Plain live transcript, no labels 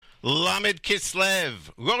Lamed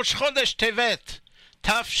Kislev, Rosh Chodesh Tevet,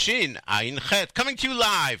 Tafshin Ayin Chet. Coming to you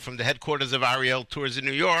live from the headquarters of Ariel Tours in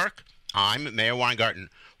New York, I'm Meir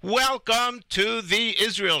Weingarten. Welcome to the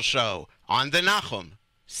Israel Show on the Nachum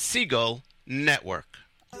Segal Network.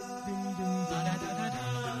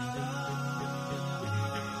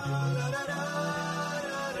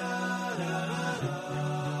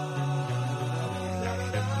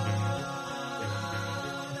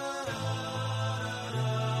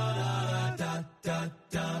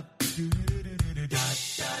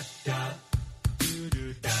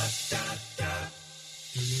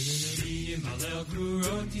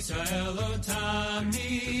 Yisrael otamim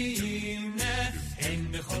ein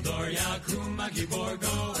b'chodor yakum agibor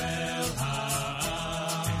goel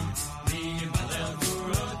ha'am v'yimalel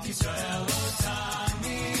gurot Yisrael otamim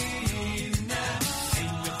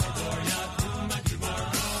ein b'chodor yakum agibor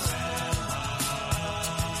goel ha'am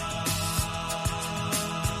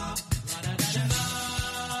Shema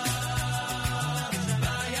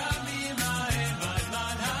v'yamim ha'em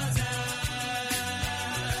v'zman hazeh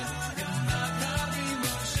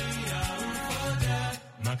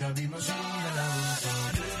Makavi Moshiach Laufo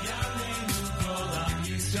Yameinu Kol Am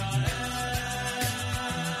Yisrael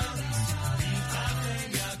Yitachei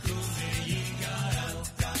Yaakov Ve'yigael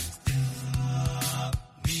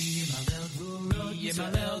Yimalel Gvurot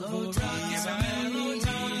Yimalel Gvurot Yimalel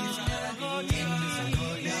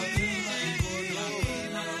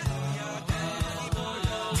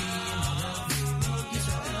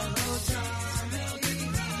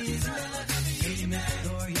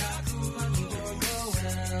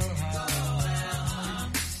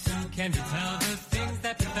Can you tell the things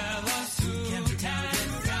that befell us? Who can tell the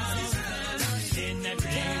things in every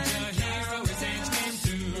age a hero his age came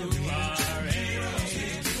to our age?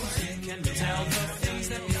 Can you tell the things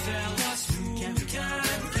that befell us? Who can count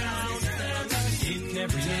in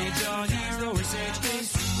every age a hero his age came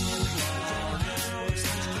to our age?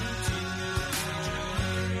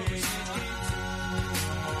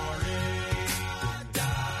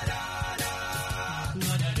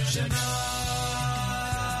 Shema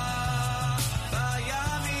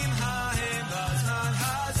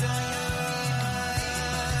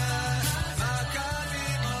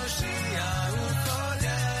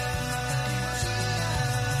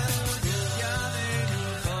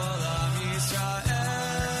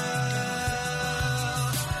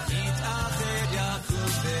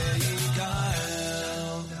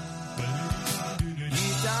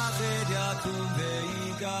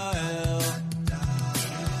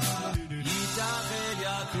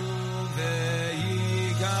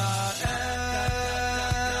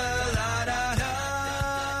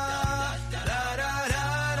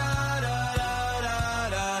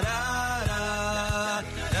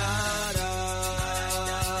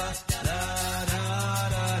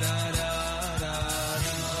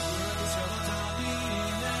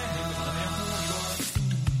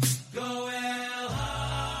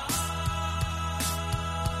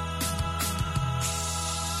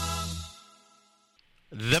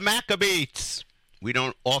The Maccabeats. We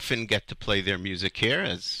don't often get to play their music here,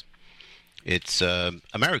 as it's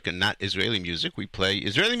American, not Israeli music. We play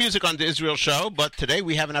Israeli music on the Israel Show, but today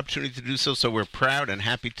we have an opportunity to do so, so we're proud and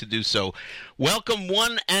happy to do so. Welcome,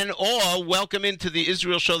 one and all. Welcome into the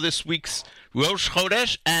Israel Show, this week's Rosh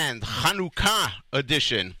Chodesh and Chanukah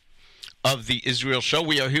edition of the Israel Show.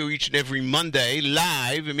 We are here each and every Monday,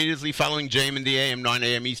 live, immediately following JM in the AM, 9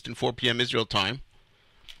 a.m. Eastern, 4 p.m. Israel time.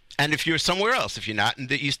 And if you're somewhere else, if you're not in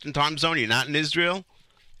the Eastern time zone, you're not in Israel,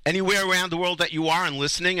 anywhere around the world that you are and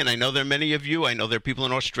listening, and I know there are many of you. I know there are people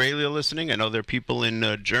in Australia listening. I know there are people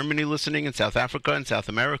in Germany listening, in South Africa, and South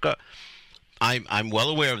America. I'm well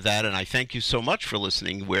aware of that, and I thank you so much for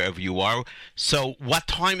listening wherever you are. So what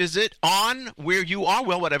time is it on where you are?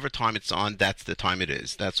 Well, whatever time it's on, that's the time it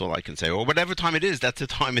is. That's all I can say. Or whatever time it is, that's the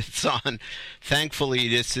time it's on. Thankfully,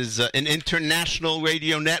 this is an international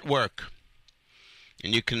radio network.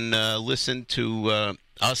 And you can listen to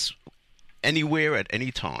us anywhere at any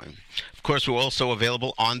time. Of course, we're also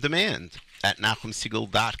available on demand at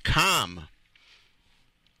NachumSegal.com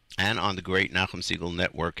and on the great Nachum Segal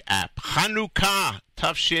Network app. Chanukah,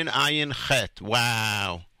 Tafshin Ayin Chet.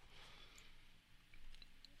 Wow.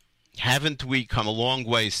 Haven't we come a long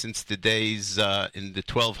way since the days in the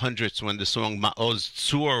 1200s when the song Ma'oz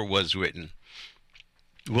Tzur was written?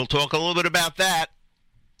 We'll talk a little bit about that.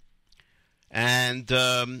 And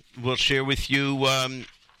we'll share with you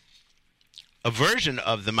a version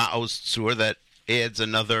of the Ma'oz Tzur that adds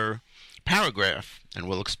another paragraph, and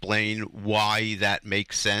we'll explain why that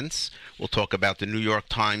makes sense. We'll talk about the New York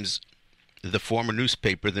Times, the former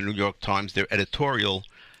newspaper, the New York Times, their editorial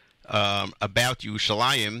about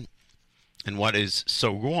Yerushalayim and what is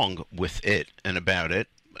so wrong with it and about it.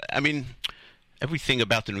 I mean, everything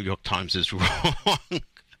about the New York Times is wrong.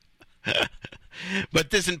 But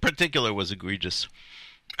this in particular was egregious.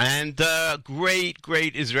 And great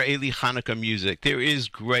Israeli Hanukkah music. There is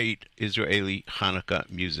great Israeli Hanukkah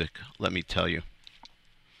music, let me tell you.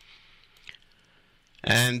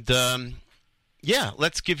 And yeah,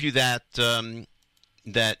 let's give you that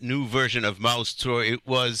that new version of Maoz Tzur. It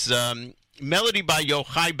was melody by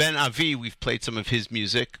Yochai Ben Avi. We've played some of his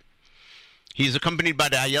music. He's accompanied by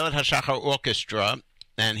the Ayelet HaShachar Orchestra,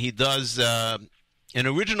 and he does an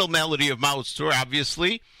original melody of Maoz Tzur,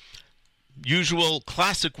 obviously, usual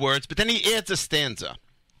classic words, but then he adds a stanza.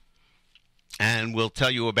 And we'll tell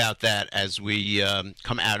you about that as we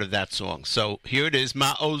come out of that song. So here it is,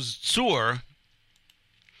 Maoz Tzur.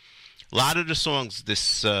 A lot of the songs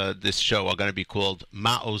this show are going to be called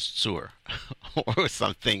Maoz Tzur or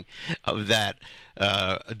something of that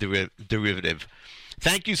derivative.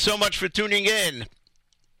 Thank you so much for tuning in.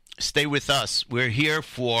 Stay with us. We're here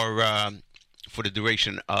for the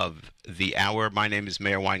duration of the hour. My name is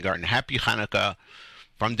Meir Weingarten. Happy Hanukkah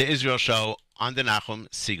from the Israel Show on the Nachum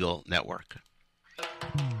Segal Network.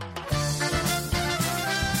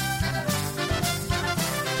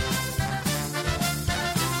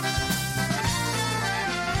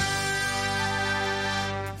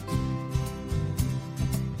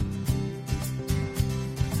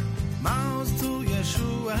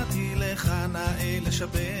 ישועתי לך נאה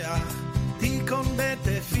לשבח, תיקון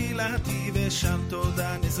בתפילתי ושם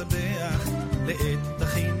תודה נזבח, לעת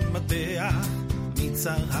תכין מטבח,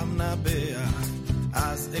 מצר המנבח,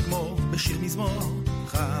 אז אגמור בשיר מזמור,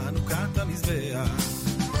 חנוכת המזבח.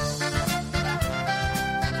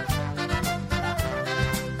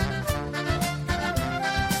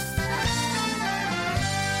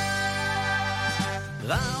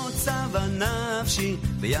 רעות צבא נפשי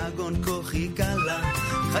ויגון כוחי קלה,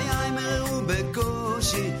 חיי מראו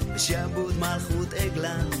בקושי בשעבוד מלכות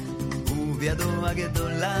עגלה, ובידו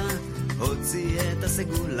הגדולה הוציא את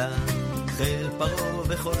הסגולה, חיל פרעה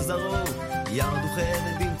וכל זרעו ירדו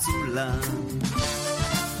חבל במצולה.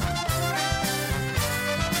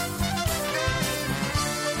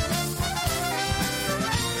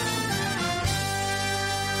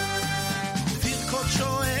 ברכות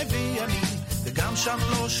שואבי אני וגם שם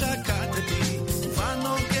לא שקטתי,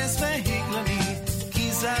 ונוגס והגלני,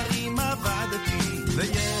 כי זרים עבדתי,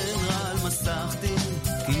 וירן רעל מסכתי,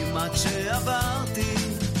 כמעט שעברתי,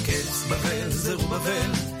 קץ בבל זרו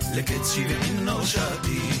בבל, לקץ 70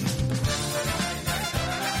 נושעתי.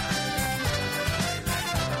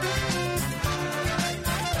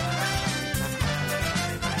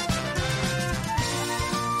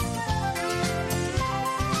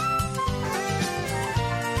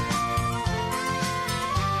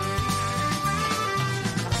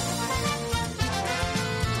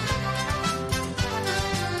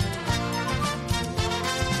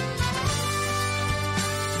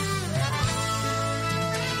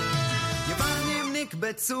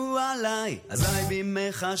 בצו עליי, אזי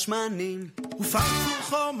בימך שמנים, ופרצו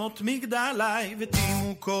חומות מגדלי,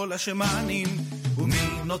 ותימו כל השמנים, ומי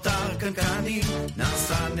נותר קנקנים,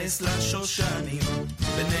 נעשה נס לשושנים,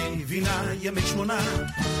 בני בינה ימי שמונה,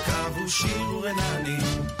 קבו שיר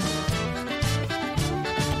ורננים.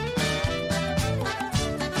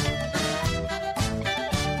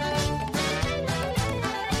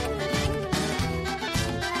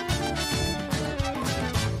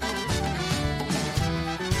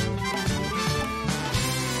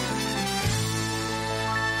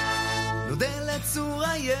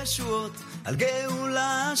 ישועות על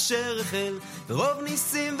גאולה אשר החל, ורוב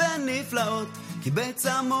ניסים ונפלאות כי בית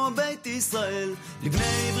עמו בית ישראל,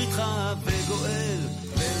 לבני בריתך וגואל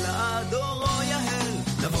ולעדורו יהל,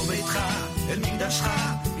 נבוא ביתך אל מקדשך,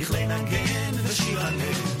 בכלי נגן ושיר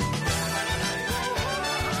הלל.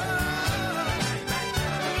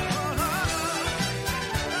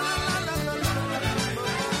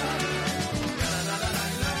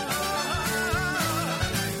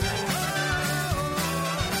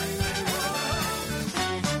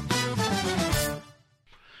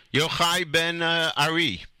 Yochai Ben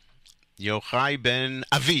Avi, Yochai Ben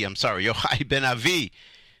Avi,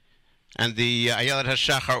 and the Ayelet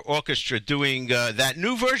HaShachar Orchestra doing that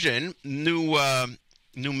new version, new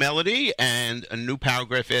melody, and a new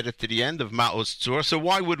paragraph added to the end of Maoz Tzur. So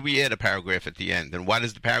why would we add a paragraph at the end? And what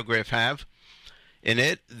does the paragraph have in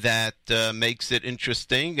it that makes it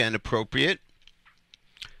interesting and appropriate?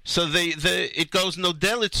 So it goes,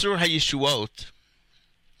 Nodel Tzur HaYeshuot.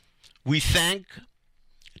 We thank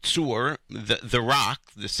Tzur, the rock,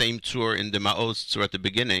 the same Tzur in the Maoz Tzur at the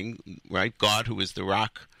beginning, right? God, who is the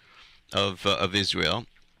rock of Israel,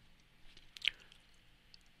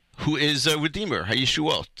 who is a Redeemer,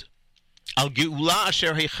 HaYeshuot. Al Geula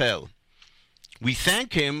Asher Heichel. We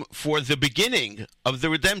thank him for the beginning of the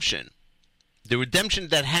redemption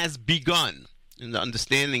that has begun. In the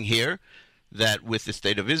understanding here that with the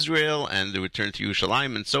state of Israel and the return to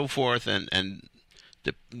Yerushalayim and so forth, and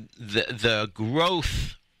the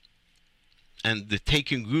growth and the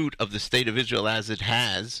taking root of the state of Israel as it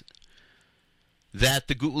has, that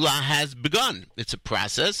the Geula has begun. It's a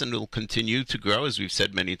process, and it will continue to grow, as we've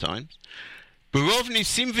said many times. Berov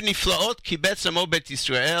nisim v'niflaot kibetz amo bet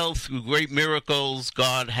Yisrael. Through great miracles,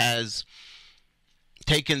 God has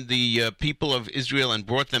taken the people of Israel and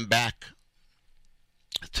brought them back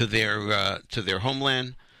to their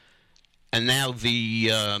homeland. And now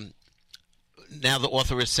the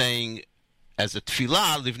author is saying, as a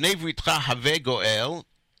tefillah, livnei v'ritcha haveh goel,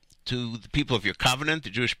 to the people of your covenant, the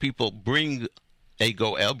Jewish people, bring a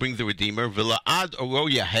goel, bring the Redeemer, v'la'ad oro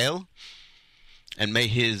yahel, and may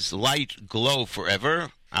his light glow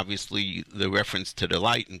forever. Obviously, the reference to the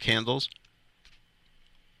light and candles.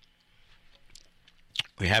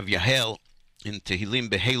 We have Yahel in Tehillim,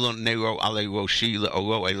 Behelon Nero Ale Roshi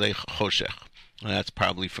Le'oro Elech Choshech. That's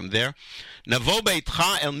probably from there. Navo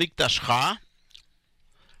Beitcha El Mikdashcha,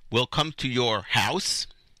 will come to your house.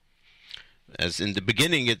 As in the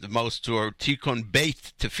beginning, at the most, or Tikon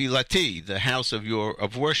Beit Tefilati, the house of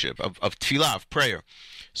worship, of tefillah, of prayer.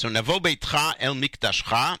 So Navo Beitcha El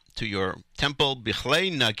Mikdashcha, to your temple,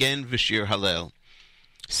 Bichlei Nagen V'Shir Halel,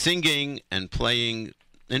 singing and playing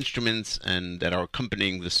instruments and that are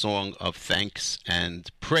accompanying the song of thanks and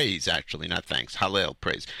praise, actually, not thanks, Hallel,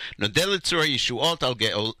 praise. Nodel Tzura Yeshuot al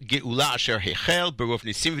Geula Asher Heichel, Berov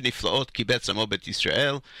Nisim V'Niflaot Kibetz Amo Bet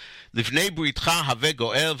Yisrael, Livnei Britcha Have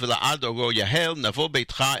Goel V'La'ad Oro Yahel, Navo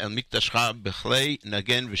Beitcha El Mikdashcha B'Chlei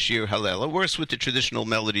Nagen V'Shir Hallel. A verse with the traditional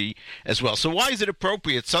melody as well. So why is it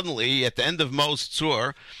appropriate suddenly at the end of Mos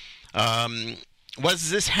Tzur? What does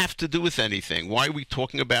this have to do with anything? Why are we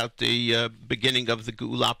talking about the beginning of the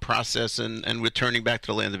Geula process and returning back to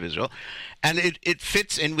the land of Israel? And it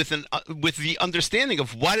fits in with the understanding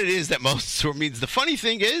of what it is that Mos Tzur means. The funny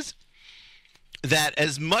thing is that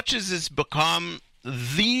as much as it's become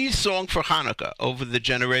the song for Hanukkah over the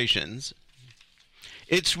generations,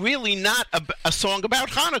 it's really not a song about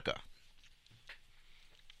Hanukkah.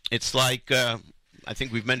 It's like, I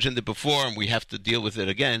think we've mentioned it before, and we have to deal with it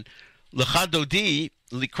again. L'cha dodi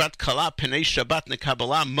likrat kala penei Shabbat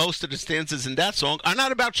nekabala. Most of the stanzas in that song are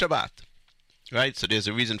not about Shabbat, right? So there's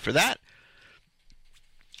a reason for that.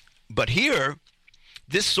 But here,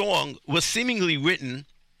 this song was seemingly written,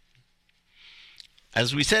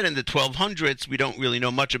 as we said, in the 1200s. We don't really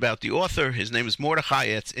know much about the author. His name is Mordechai.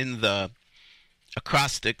 It's in the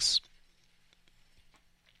acrostics.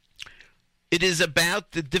 It is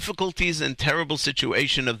about the difficulties and terrible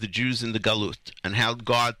situation of the Jews in the Galut and how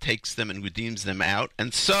God takes them and redeems them out.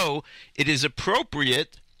 And so it is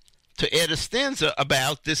appropriate to add a stanza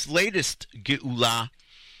about this latest Geula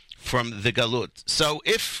from the Galut. So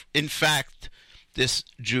if, in fact, this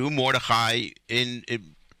Jew, Mordechai,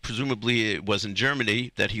 presumably it was in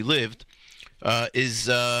Germany that he lived, is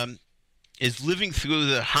living through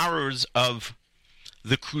the horrors of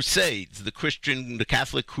the Crusades, the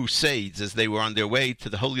Catholic Crusades, as they were on their way to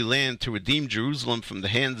the Holy Land to redeem Jerusalem from the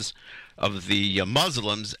hands of the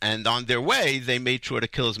Muslims, and on their way, they made sure to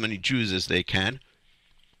kill as many Jews as they can.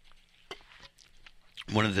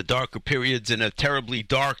 One of the darker periods in a terribly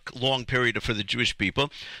dark, long period for the Jewish people.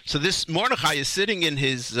 So this Mordechai is sitting in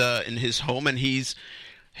his home, and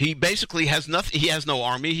he basically has nothing. He has no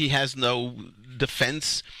army. He has no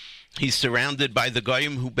defense. He's surrounded by the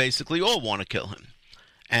Goyim, who basically all want to kill him.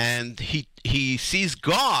 And he sees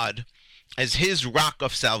God as his rock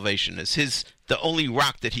of salvation, as the only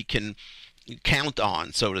rock that he can count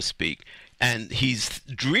on, so to speak. And he's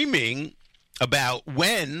dreaming about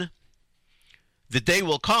when the day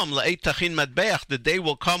will come, la'et tachin madbeach, the day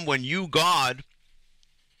will come when you, God,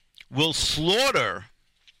 will slaughter,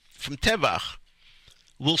 from Tevach,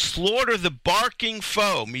 will slaughter the barking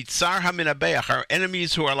foe, mitzar haminabeach, our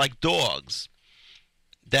enemies who are like dogs.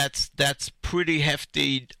 That's pretty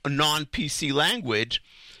hefty non-PC language.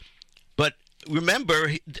 But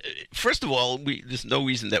remember, first of all, there's no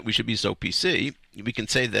reason that we should be so PC. We can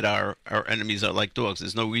say that our enemies are like dogs.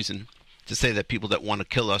 There's no reason to say that people that want to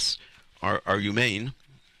kill us are humane.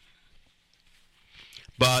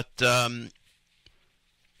 But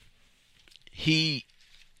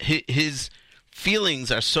his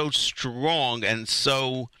feelings are so strong and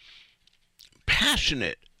so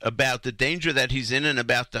passionate about the danger that he's in and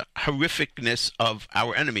about the horrificness of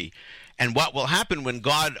our enemy. And what will happen when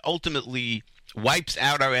God ultimately wipes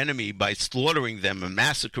out our enemy by slaughtering them and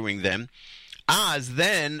massacring them,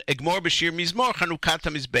 then Egmor B'Shir Mizmor Chanukat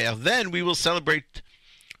HaMizbeach. Then we will celebrate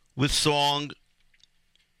with song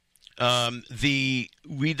the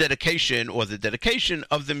rededication or the dedication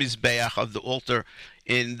of the Mizbeach, of the altar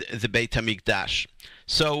in the Beit HaMikdash.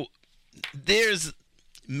 So there's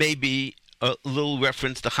maybe a little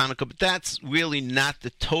reference to Hanukkah, but that's really not the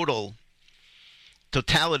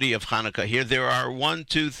totality of Hanukkah here. There are 1,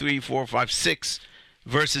 2, 3, 4, 5, 6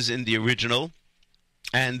 verses in the original,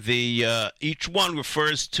 and each one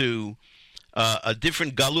refers to a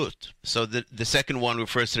different galut. So the second one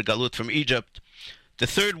refers to the galut from Egypt. The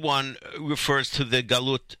third one refers to the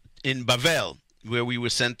galut in Bavel, where we were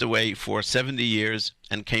sent away for 70 years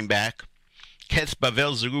and came back. Ketz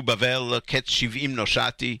Bavel Zeru Bavel Ketz Shivim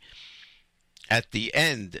Noshati. At the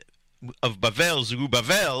end of Bavel,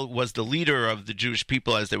 Zerubbabel was the leader of the Jewish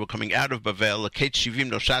people as they were coming out of Bavel. Ketz Shivim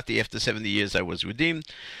Noshati. After 70 years, I was redeemed.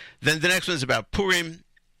 Then the next one is about Purim,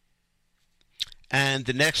 and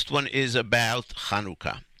the next one is about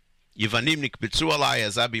Chanukah. Yevanim nikbitzu alai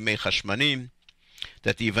azabi mei chashmanim.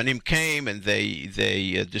 That the Yevanim came and they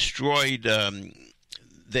destroyed.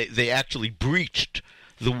 They actually breached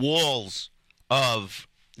the walls of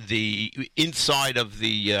the inside of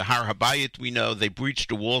the Har Habayit. We know they breached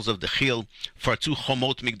the walls of the Chil. Fartzu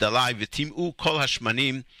chomot migdalai v'tim'u kol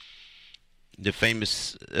hashmanim. The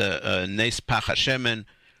famous Nes Pach Hashemen.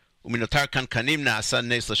 Uminotar kankanim na'asa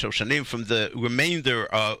nes l'shoshanim. From the remainder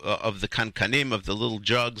of the kankanim, of the little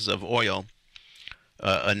jugs of oil,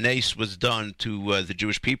 a nes was done to the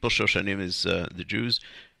Jewish people. Shoshanim is the Jews,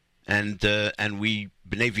 and we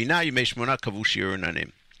bnei vina yimei shmona kavu shir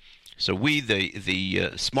unanim. So we,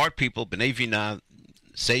 the smart people, bnei vina,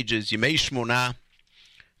 sages, yimei shmona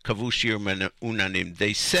kavu shir unanim.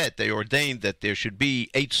 They ordained that there should be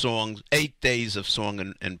 8 days of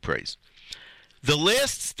song and praise. The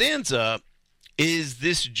last stanza is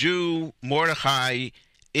this Jew Mordechai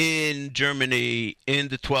in Germany in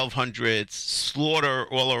the 1200s, slaughter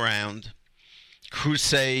all around,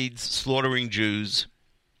 crusades, slaughtering Jews.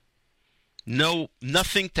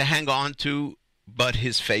 Nothing to hang on to but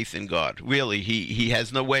his faith in God. Really, he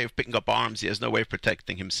has no way of picking up arms. He has no way of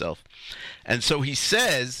protecting himself. And so he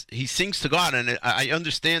sings to God, and I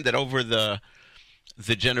understand that over the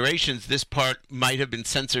generations, this part might have been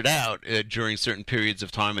censored out during certain periods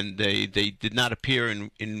of time, and they did not appear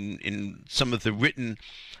in some of the written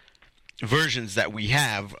versions that we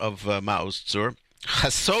have of Maoz Tzur.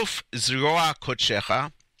 Chasof zroa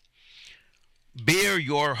kodshecha, bear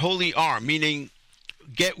your holy arm, meaning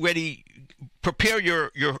get ready, prepare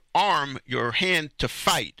your arm, your hand to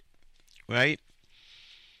fight, right?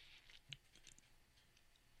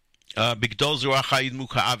 Bigdol Zerah Chayid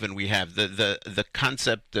Muka'avin, we have the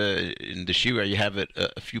concept in the Shira. You have it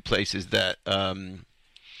a few places that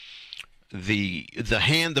the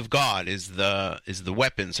hand of God is the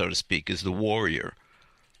weapon, so to speak, is the warrior.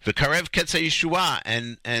 V'karev Ketzei Yeshua,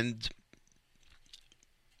 and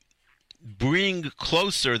bring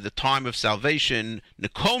closer the time of salvation.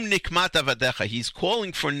 Nekom nikmat avadecha. He's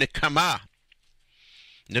calling for nekama.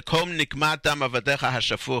 Nekom nikmat dam avadecha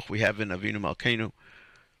hashafuch. We have in Avinu Malkeinu.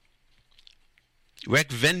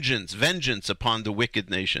 Wreak vengeance upon the wicked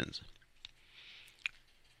nations.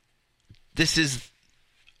 This is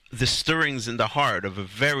the stirrings in the heart of a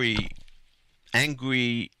very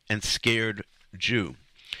angry and scared Jew.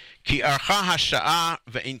 Ki archa hasha'a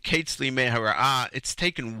ve'in ketzli mehara'ah. It's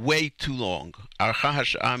taken way too long. Archa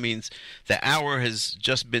hasha'a means the hour has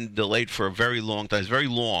just been delayed for a very long time. It's very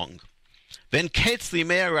long. Ve'in ketzli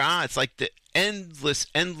mehara'ah. It's like the endless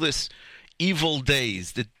evil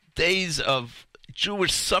days. The days of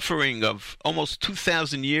Jewish suffering of almost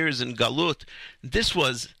 2,000 years in Galut. This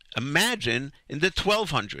was, imagine, in the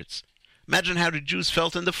 1200s. Imagine how the Jews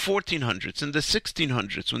felt in the 1400s, in the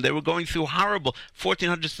 1600s, when they were going through horrible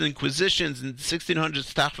 1400s Inquisitions, and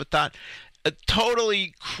 1600s Tachvatat,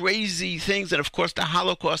 totally crazy things, and of course the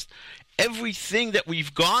Holocaust. Everything that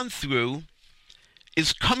we've gone through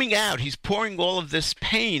is coming out. He's pouring all of this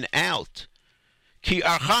pain out. Ki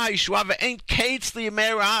archa yishua ain't kates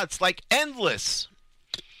li'mera. It's like endless.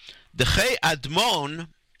 The Chei Admon,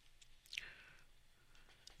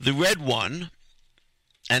 the red one,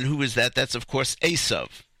 and who is that? That's of course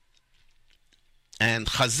Esav. And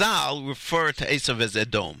Chazal refer to Esav as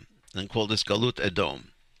Edom and call this Galut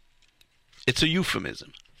Edom. It's a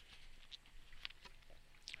euphemism.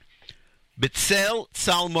 B'tzel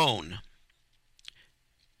Tzalmon.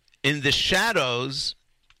 In the shadows.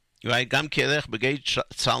 Right, Gam Kelech Begeit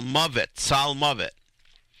Tzal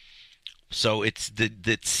So it's the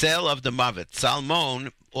tzel of the Mavet.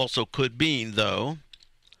 Tzalmon also could mean, though,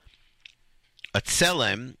 A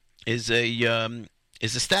tselem is a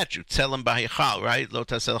statue. Tselem b'hichal, right? Lo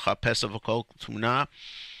tasel lecha pesav v'kol tmuna.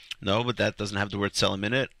 No, but that doesn't have the word tselem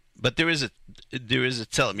in it. But there is a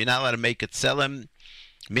tselem. You're not allowed to make a tselem.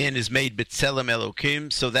 Man is made b'tselem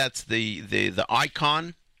Elokim, so that's the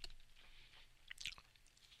icon.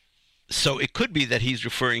 So it could be that he's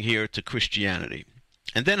referring here to Christianity.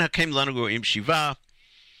 And then Hakem Lanu Goim Shiva,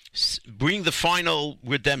 bring the final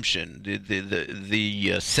redemption.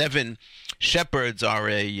 The 7 shepherds are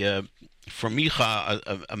for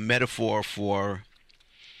Micha, a metaphor for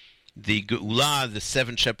the Geula, the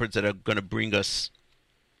 7 shepherds that are going to bring us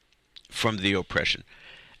from the oppression.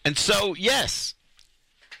 And so, yes,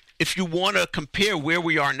 if you want to compare where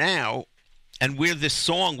we are now and where this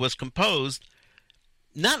song was composed,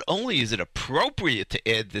 not only is it appropriate to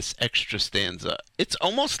add this extra stanza, it's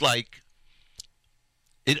almost like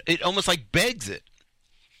it almost like begs it.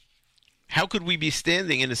 How could we be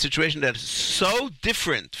standing in a situation that is so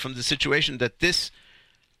different from the situation that this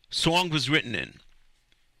song was written in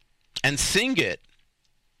and sing it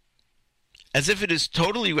as if it is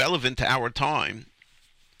totally relevant to our time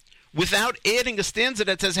without adding a stanza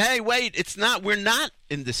that says, hey, wait, we're not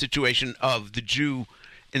in the situation of the Jew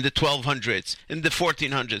in the 1200s, in the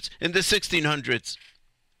 1400s, in the 1600s,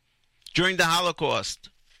 during the Holocaust.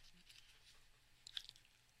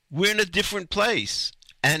 We're in a different place.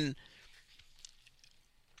 And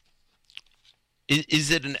is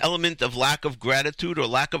it an element of lack of gratitude or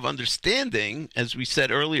lack of understanding, as we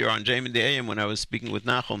said earlier on Jam in the AM when I was speaking with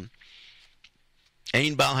Nachum?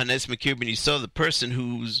 Ein Bal Hanes Mekir Ben Yisrael, the person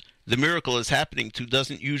whose the miracle is happening to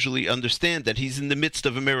doesn't usually understand that he's in the midst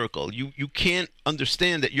of a miracle. You can't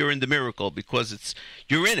understand that you're in the miracle because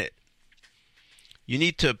you're in it. You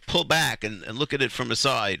need to pull back and look at it from a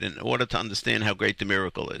side in order to understand how great the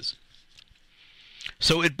miracle is.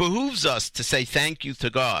 So it behooves us to say thank you to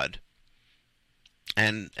God.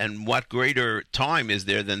 And what greater time is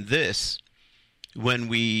there than this when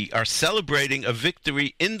we are celebrating a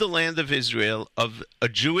victory in the land of Israel of a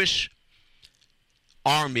Jewish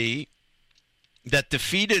army that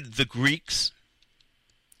defeated the Greeks,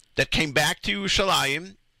 that came back to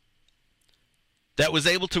Yerushalayim, that was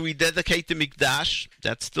able to rededicate the Mikdash.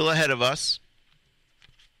 That's still ahead of us.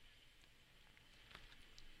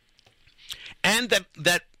 And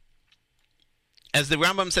that as the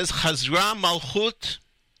Rambam says, Chazra Malchut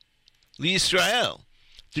LiYisrael.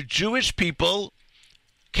 The Jewish people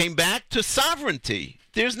came back to sovereignty.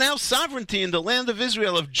 There's now sovereignty in the land of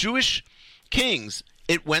Israel of Jewish kings.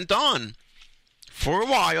 It went on for a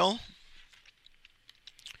while,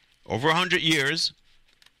 over 100 years.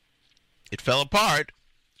 It fell apart.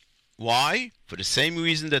 Why? For the same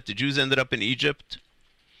reason that the Jews ended up in Egypt,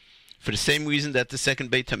 for the same reason that the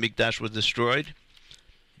second Beit HaMikdash was destroyed,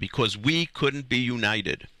 because we couldn't be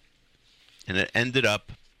united. And it ended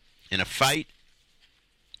up in a fight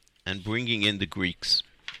and bringing in the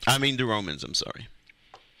Romans, I'm sorry.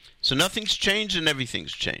 So nothing's changed and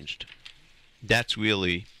everything's changed. That's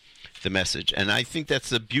really the message. And I think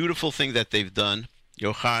that's a beautiful thing that they've done.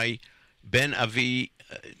 Yochai, Ben Avi,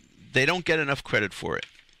 they don't get enough credit for it.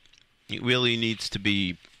 It really needs to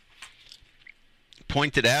be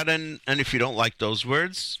pointed out. And if you don't like those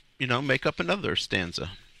words, make up another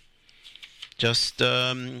stanza. Just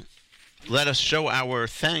let us show our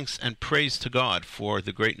thanks and praise to God for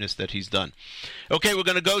the greatness that He's done. Okay, we're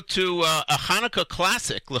going to go to a Hanukkah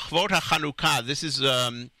classic, L'chvot HaChanukah. This is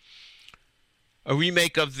a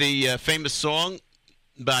remake of the famous song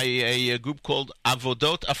by a group called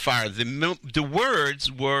Avodot Afar. The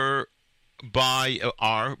words are by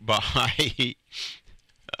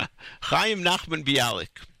Chaim Nachman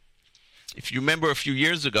Bialik. If you remember a few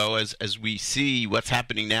years ago, as we see what's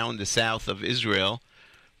happening now in the south of Israel,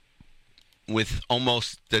 with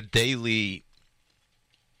almost the daily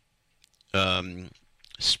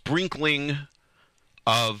sprinkling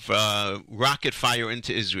of rocket fire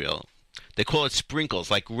into Israel. They call it sprinkles,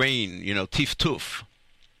 like rain, tiftuf.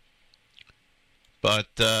 But,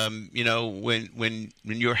 when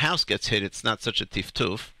your house gets hit, it's not such a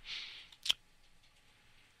tiftuf.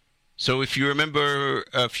 So if you remember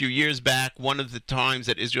a few years back, one of the times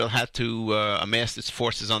that Israel had to amass its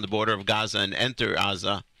forces on the border of Gaza and enter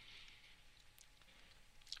Gaza,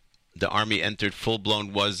 the army entered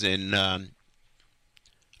full-blown, was in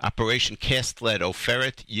Operation Cast Lead,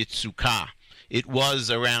 Oferet Yitzukah. It was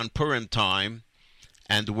around Purim time,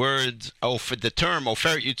 and the term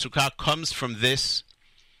Oferet Yitzukah comes from this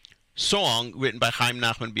song written by Chaim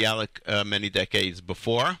Nachman Bialik many decades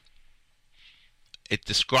before. It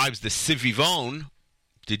describes the sivivon,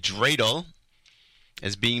 the dreidel,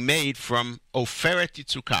 as being made from Oferet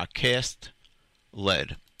Yitzukah, cast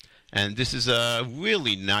lead. And this is a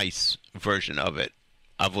really nice version of it,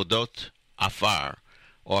 Avodot Afar,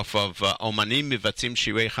 off of Omanim Mivatzim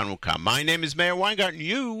Shirei Chanukah. My name is Meir Weingarten.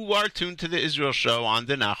 You are tuned to the Israel Show on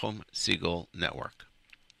the Nachum Segal Network.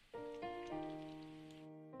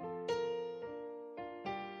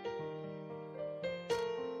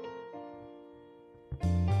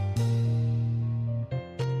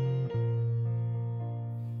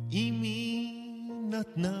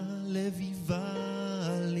 נתנה לביבה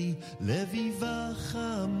לי, לביבה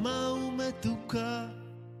חמה ומתוקה,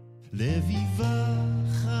 לביבה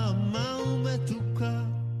חמה ומתוקה.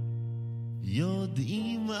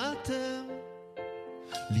 יודעים אתם,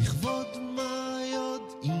 לכבוד מה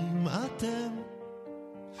יודעים אתם,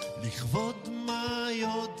 לכבוד מה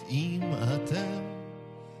יודעים אתם,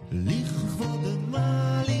 לכבוד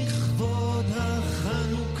מה לכבוד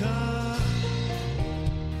החנוכה.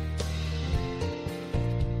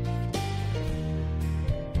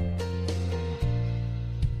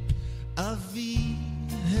 אבי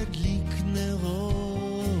הדליק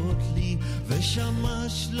נרות לי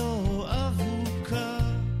ושמש לו אבוקה,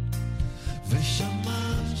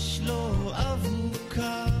 ושמש לו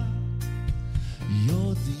אבוקה.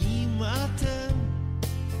 יודעים אתם,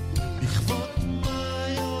 לכבוד מה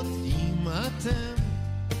יודעים אתם,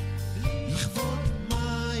 לכבוד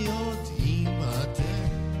מה יודעים אתם,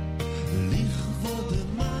 לכבוד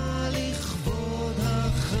מה לכבוד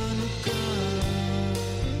החנוכה.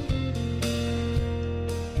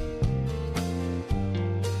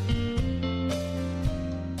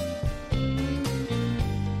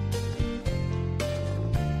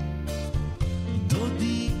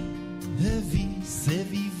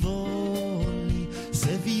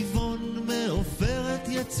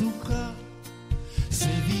 יצוקה,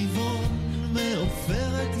 סביבון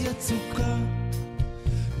מעופרת יצוקה.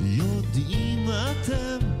 יודעים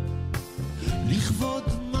אתם,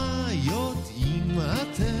 לכבוד מה יודעים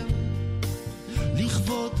אתם,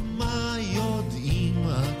 לכבוד מה יודעים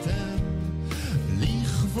אתם,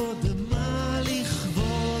 לכבוד מה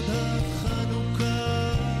לכבוד החנוכה,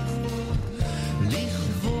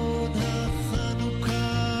 לכבוד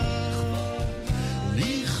החנוכה,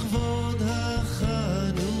 לכבוד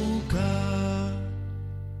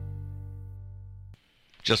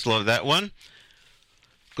Just love that one.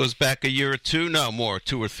 Goes back a year or two, no more,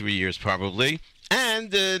 2 or 3 years probably.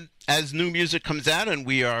 And as new music comes out and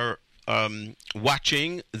we are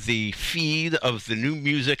watching the feed of the new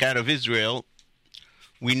music out of Israel,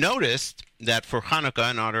 we noticed that for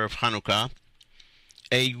Hanukkah, in honor of Hanukkah,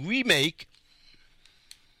 a remake,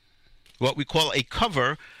 what we call a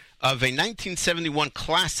cover of a 1971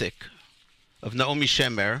 classic of Naomi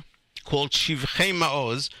Shemer called Shivchei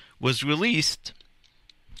Ma'oz was released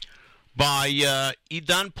by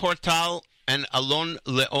Idan Portal and Alon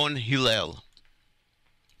Leon Hillel.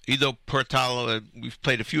 Ido Portal, we've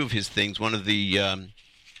played a few of his things, one of the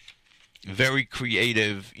very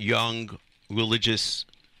creative, young, religious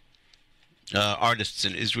artists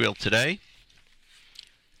in Israel today.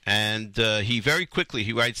 And he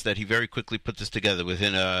writes that he very quickly put this together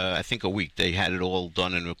within, I think, a week. They had it all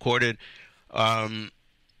done and recorded.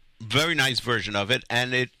 Very nice version of it,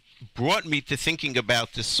 and it brought me to thinking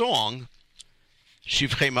about the song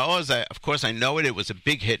Shivchei Ma'oz. Of course, I know it. It was a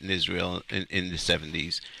big hit in Israel in the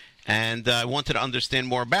 70s, and I wanted to understand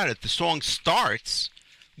more about it. The song starts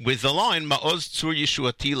with the line Ma'oz Tzur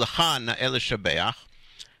Yeshuati Lecha Na'el Shabeach.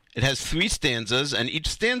 It has 3 stanzas, and each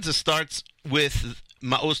stanza starts with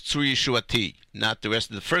Ma'oz Tzur Yeshuati. Not the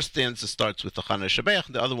rest of the first stanza starts with Lecha Na'el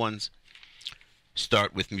Shabeach. The other ones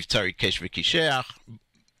start with Mivtzari Kesh V'Kisheach,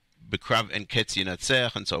 Bekrav and Ketz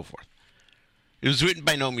Yinatzech, and so forth. It was written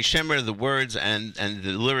by Naomi Shemer, the words and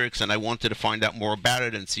the lyrics, and I wanted to find out more about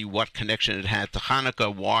it and see what connection it had to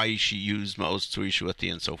Hanukkah, why she used Ma'oz Tzur Yeshuati,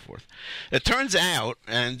 and so forth. It turns out,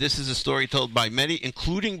 and this is a story told by many,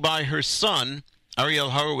 including by her son,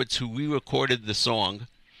 Ariel Horowitz, who re-recorded the song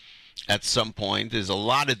at some point. There's a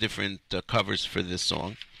lot of different covers for this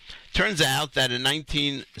song. Turns out that in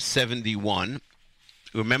 1971,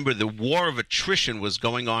 remember, the war of attrition was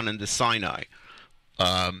going on in the Sinai.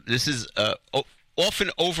 This is an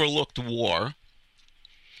often overlooked war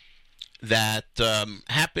that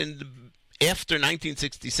happened after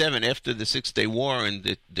 1967, after the Six-Day War and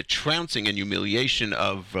the trouncing and humiliation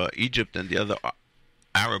of Egypt and the other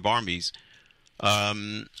Arab armies.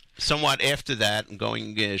 Somewhat after that,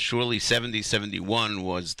 going surely 70, 71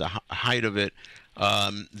 was the height of it.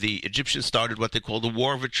 The Egyptians started what they called the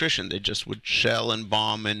war of attrition. They just would shell and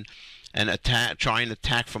bomb and attack, try and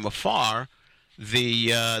attack from afar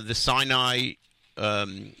the Sinai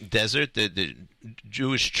desert, the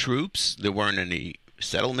Jewish troops. There weren't any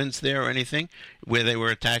settlements there or anything where they were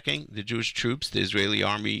attacking the Jewish troops, the Israeli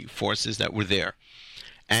army forces that were there.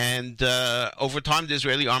 And over time, the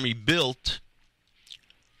Israeli army built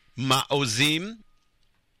ma'ozim,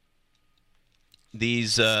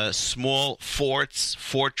 these small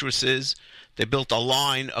fortresses. They built a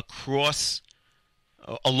line parallel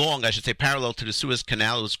to the Suez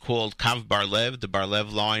Canal. It was called Kav Bar-Lev, the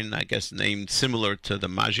Bar-Lev line, I guess named similar to the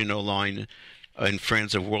Maginot line in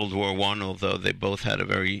France of World War I, although they both had a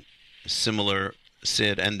very similar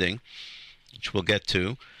sad ending, which we'll get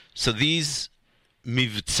to. So these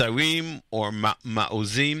mivtzarim or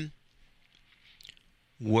ma'ozim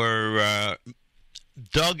were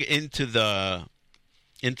dug into the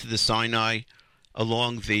Sinai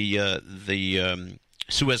along the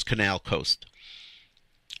Suez Canal coast,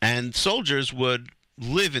 and soldiers would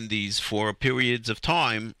live in these for periods of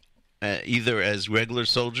time, either as regular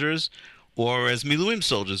soldiers or as miluim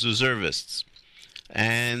soldiers, reservists.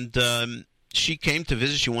 And she came to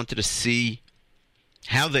visit. She wanted to see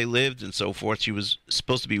how they lived and so forth. She was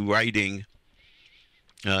supposed to be writing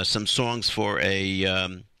some songs for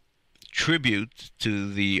a tribute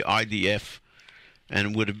to the IDF,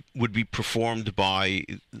 and would be performed by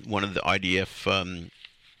one of the IDF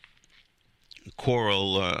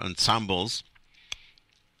choral ensembles.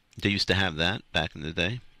 They used to have that back in the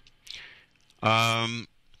day.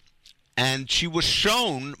 And she was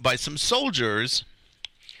shown by some soldiers,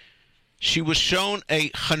 she was shown a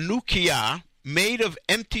Chanukiah made of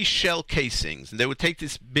empty shell casings. And they would take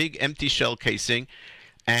this big empty shell casing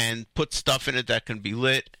and put stuff in it that can be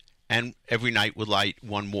lit, and every night would light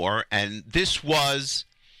one more. And this was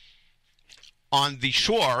on the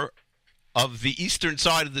shore of the eastern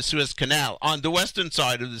side of the Suez Canal. On the western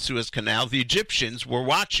side of the Suez Canal, the Egyptians were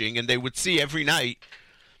watching, and they would see every night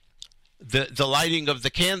the lighting of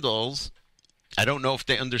the candles. I don't know if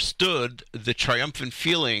they understood the triumphant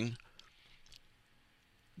feeling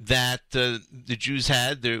that the Jews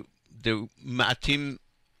had. The ma'atim,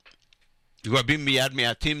 rabim miyad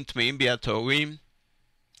ma'atim, tmeim biyad torim.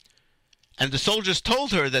 And the soldiers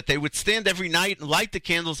told her that they would stand every night and light the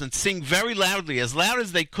candles and sing very loudly, as loud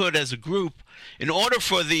as they could as a group, in order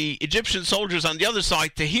for the Egyptian soldiers on the other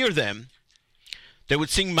side to hear them. They would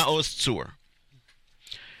sing Ma'oz Tzur.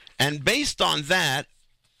 And based on that,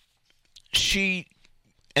 she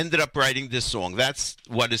ended up writing this song. That's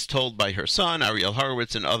what is told by her son, Ariel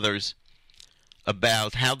Horowitz, and others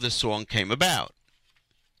about how this song came about.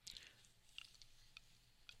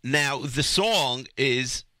 Now, the song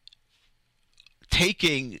is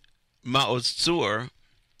taking Ma'oz Tzur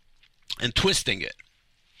and twisting it.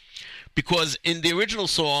 Because in the original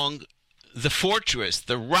song, the fortress,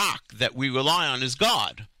 the rock that we rely on is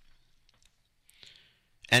God.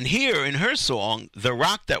 And here in her song, the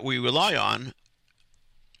rock that we rely on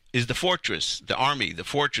is the fortress, the army, the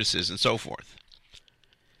fortresses, and so forth.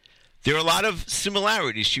 There are a lot of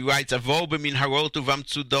similarities. She writes, Avo b'minharot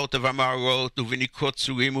uvamtsudot avamarot uvinikot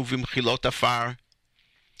tzurim uvimchilot afar.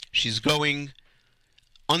 She's going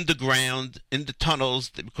underground in the tunnels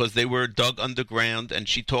because they were dug underground, and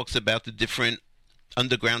she talks about the different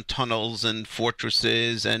underground tunnels and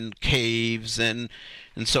fortresses and caves and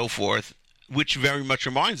so forth, which very much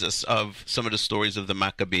reminds us of some of the stories of the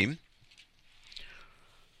Maccabim.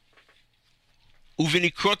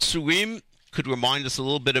 Uvinikrot Tzurim could remind us a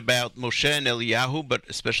little bit about Moshe and Eliyahu, but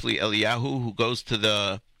especially Eliyahu, who goes to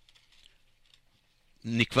the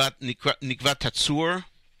Nikvat Hatzur,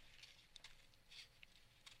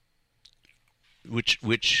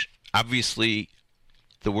 which obviously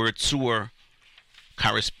the word Tzur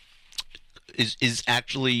is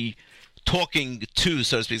actually talking to,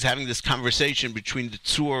 so to speak, having this conversation between the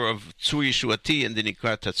Tzur of Tzur Yeshuati and the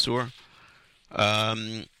Nikvat Hatzur.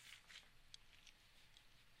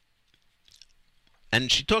 And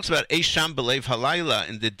she talks about Eisham Belev Halayla,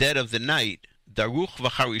 in the dead of the night. Daruch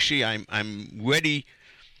v'charishi, I'm ready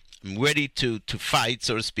to fight,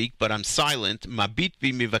 so to speak, but I'm silent. Mabit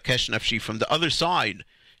bi mivakesh nafshi, from the other side,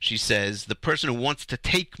 she says, the person who wants to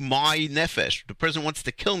take my nefesh, the person who wants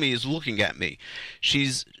to kill me, is looking at me.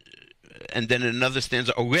 And then in another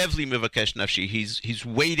stanza, Orev li mivakesh nafshi, he's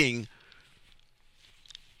waiting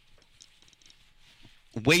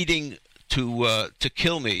to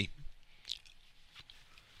kill me.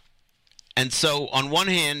 And so, on one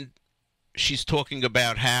hand, she's talking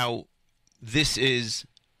about how this is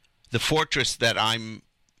the fortress that I'm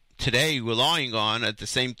today relying on. At the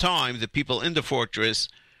same time, the people in the fortress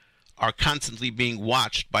are constantly being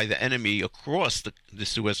watched by the enemy across the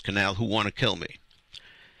Suez Canal who want to kill me.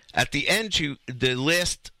 At the end, the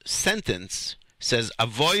last sentence says,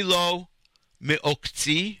 Avoilo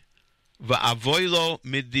me'okzi va'avoilo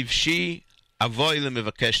medivshi Avoy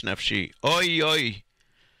lemivakesh nafshi. Oi, oi,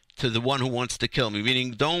 to the one who wants to kill me.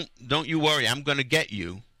 Meaning, don't you worry, I'm going to get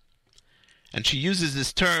you. And she uses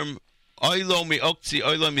this term, oi lo mi okzi,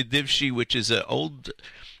 oi lo mi divshi, which is an old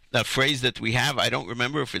phrase that we have. I don't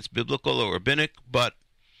remember if it's biblical or rabbinic, but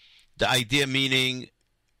the idea meaning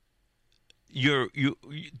you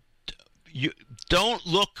don't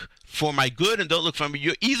look for my good and don't look for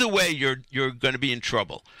me. Either way, you're going to be in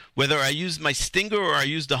trouble. Whether I use my stinger or I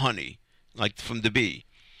use the honey, like from the bee.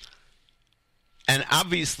 And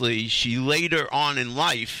obviously, she later on in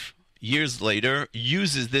life, years later,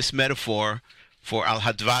 uses this metaphor for al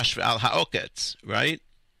hadvash al haoketz, right?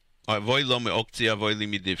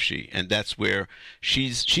 And that's where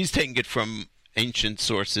she's taking it from ancient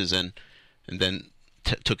sources and then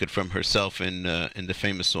took it from herself in the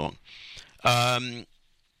famous song. How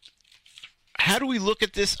do we look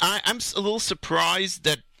at this? I'm a little surprised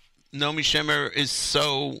that Naomi Shemer is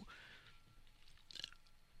so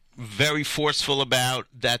very forceful about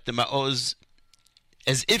that the Ma'oz,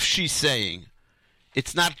 as if she's saying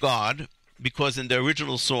it's not God, because in the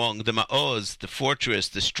original song, the Ma'oz, the fortress,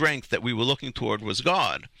 the strength that we were looking toward was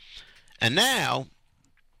God. And now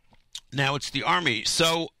it's the army.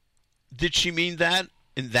 So did she mean that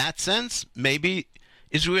in that sense? Maybe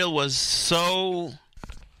Israel was so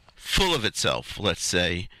full of itself, let's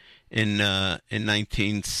say, in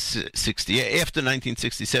 1960, after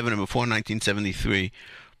 1967 and before 1973,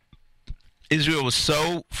 Israel was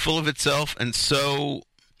so full of itself and so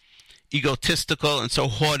egotistical and so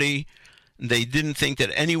haughty. They didn't think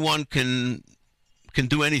that anyone can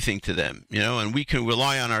do anything to them, and we can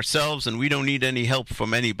rely on ourselves and we don't need any help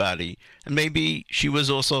from anybody. And maybe she was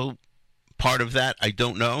also part of that. I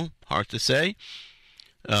don't know. Hard to say.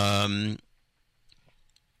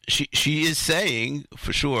 She is saying,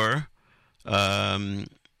 for sure,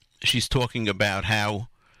 she's talking about how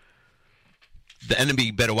the enemy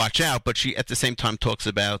better watch out, but she at the same time talks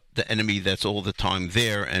about the enemy that's all the time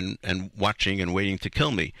there and watching and waiting to kill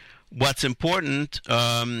me. What's important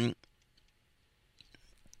to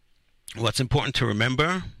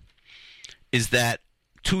remember is that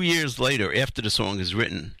 2 years later, after the song is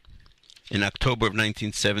written, in October of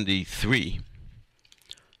 1973,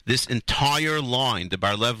 this entire line, the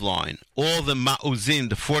Bar-Lev line, all the Ma'uzim,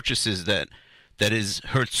 the fortresses that is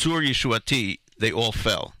her Tzur Yeshuati, they all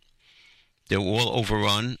fell. They were all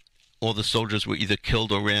overrun. All the soldiers were either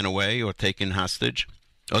killed or ran away or taken hostage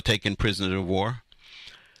or taken prisoner of war.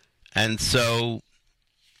 And so,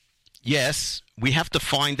 yes, we have to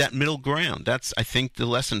find that middle ground. That's, I think, the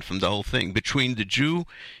lesson from the whole thing. Between the Jew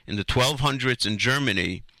in the 1200s in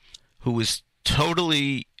Germany, who was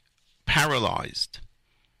totally paralyzed,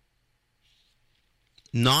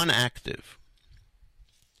 non-active.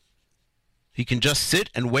 He can just sit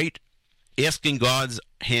and wait, asking God's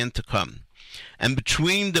hand to come. And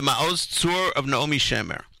between the Ma'oz Tzur of Naomi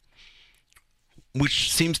Shemer,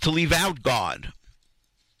 which seems to leave out God,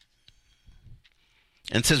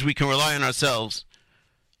 and says we can rely on ourselves.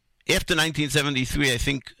 After 1973, I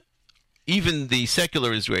think even the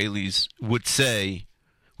secular Israelis would say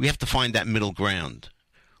we have to find that middle ground.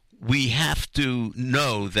 We have to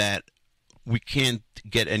know that we can't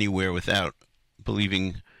get anywhere without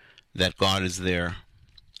believing that God is there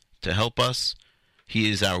to help us. He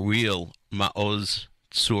is our real Ma'oz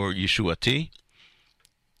Tzur Yeshuati.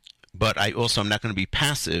 But I'm not going to be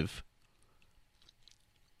passive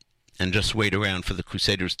and just wait around for the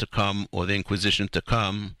Crusaders to come, or the Inquisition to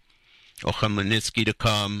come, or Khmelnytsky to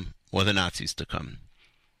come, or the Nazis to come.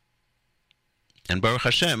 And Baruch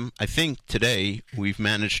Hashem, I think today we've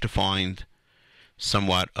managed to find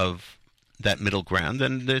somewhat of that middle ground,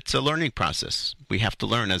 and it's a learning process. We have to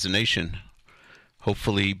learn as a nation.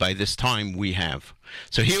 Hopefully by this time we have.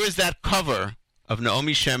 So here is that cover of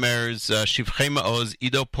Naomi Shemer's Shivchei Ma'oz,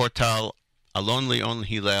 Ido Portal, Alon Leon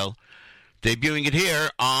Hillel, debuting it here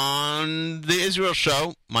on The Israel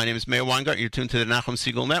Show. My name is Meir Weingart. You're tuned to the Nachum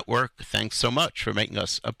Segal Network. Thanks so much for making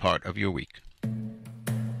us a part of your week.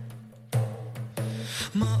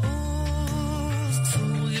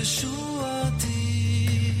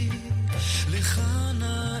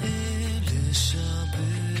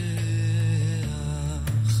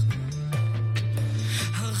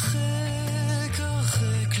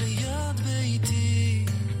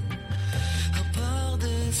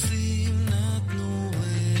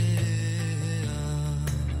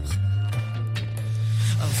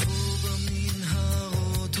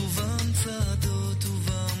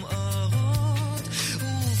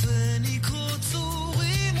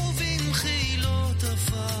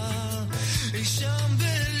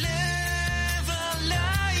 בלב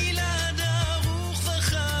הלילה דרוך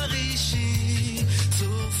וחרישי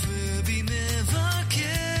צופה בימי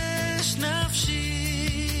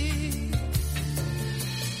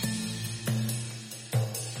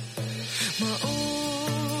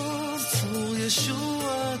מעוז צור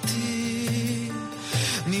ישועתי,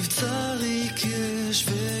 מבצר עיקש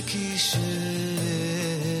וקישח,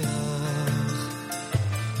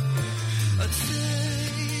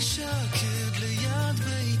 עצי שקד ליד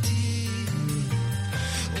ביתי,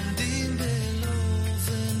 עומדים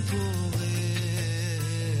בלובן פורח,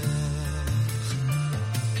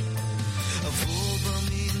 עבור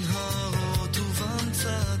במנהרות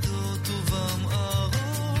ובמצדות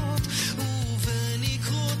ובמערות,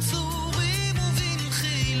 ובנקרות צורים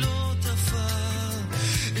ובנחילות עפר,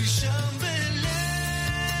 אי שם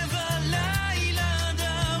בלב הלילה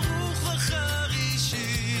דרוך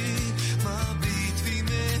וחרישי, מביט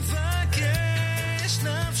ומבקש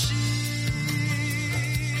נפשי.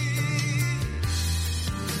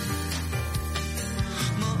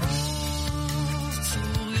 מעוז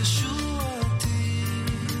צור ישועתי,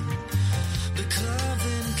 בקרב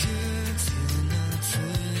אין קץ ינצח,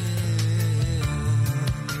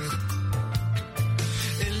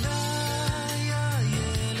 אליי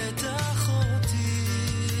איילת אחותי,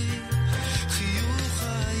 חיוך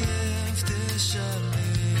עייף תשלח,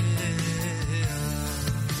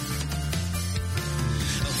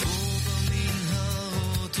 עבור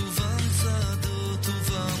במנהרות ובמצדות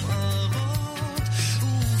ובמערות,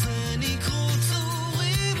 ובנקרות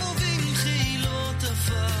צורים ובנחילות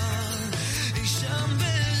עפר, אי שם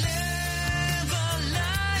בלב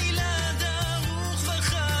הלילה דרוך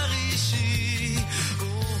וחרישי,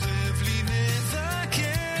 אוהב לי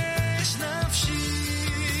מבקש נפשי,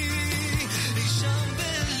 אי שם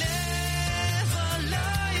בלב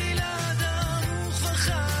הלילה דרוך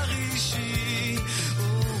וחרישי,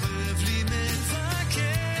 אוהב לי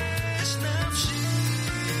מבקש נפשי.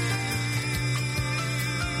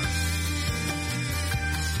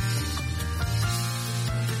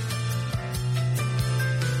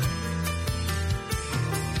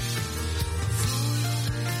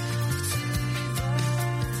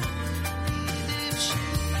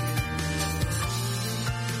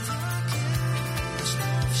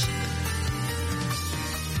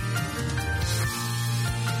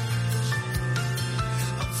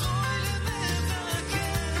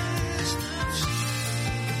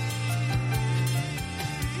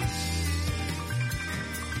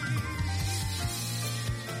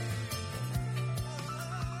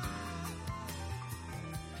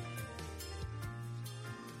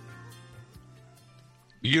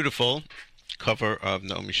 Beautiful cover of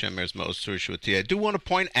Naomi Shemer's Ma'oz Tzur Yeshuati. I do want to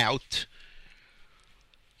point out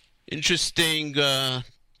interesting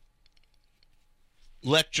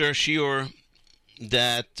lecture, shiur,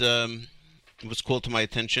 that was called to my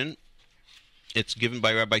attention. It's given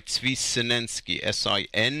by Rabbi Tzvi Sinensky,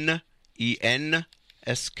 Sinensky,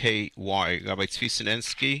 Rabbi Tzvi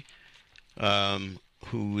Sinensky,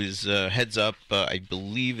 who is heads up, I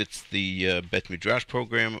believe it's the Bet Midrash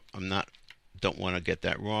program. Don't want to get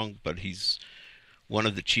that wrong, but he's one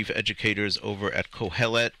of the chief educators over at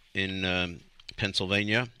Kohelet in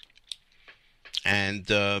Pennsylvania.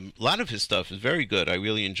 And a lot of his stuff is very good. I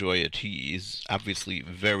really enjoy it. He is obviously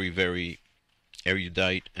very, very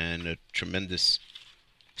erudite and a tremendous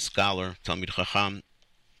scholar, Talmid Chacham.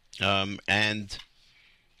 And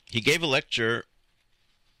he gave a lecture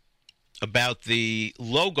about the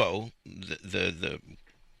logo, the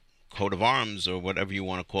coat of arms, or whatever you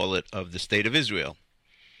want to call it, of the State of Israel.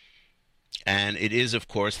 And it is, of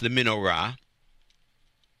course, the menorah,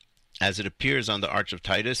 as it appears on the Arch of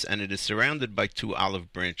Titus, and it is surrounded by two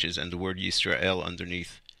olive branches and the word Yisrael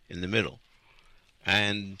underneath in the middle.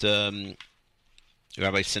 And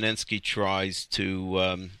Rabbi Sinensky tries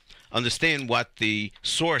to understand what the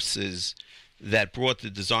sources that brought the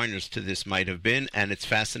designers to this might have been, and it's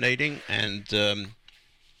fascinating, and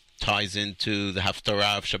ties into the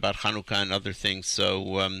Haftarah of Shabbat Chanukah and other things.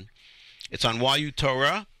 So it's on YU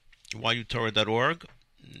Torah, yutorah.org.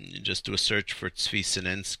 Just do a search for Tzvi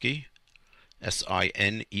Sinensky,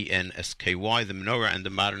 Sinensky. The Menorah and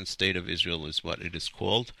the Modern State of Israel is what it is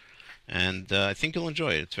called. And I think you'll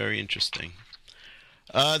enjoy it. It's very interesting.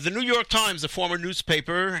 The New York Times, a former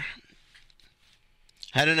newspaper,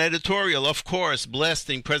 had an editorial, of course,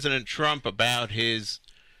 blasting President Trump about his,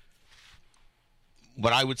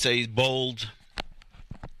 what I would say, bold,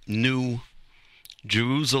 new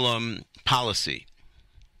Jerusalem policy.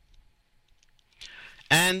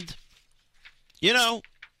 And, you know,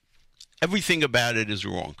 everything about it is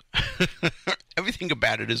wrong. Everything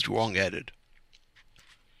about it is wrong-headed.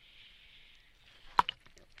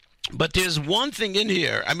 But there's one thing in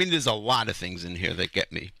here, I mean, there's a lot of things in here that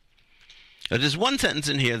get me. But there's one sentence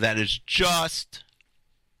in here that is just,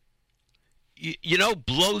 you know,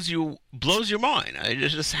 blows your mind.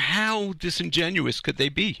 It's just, how disingenuous could they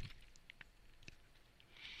be?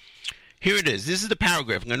 Here it is. This is the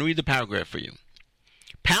paragraph. I'm going to read the paragraph for you.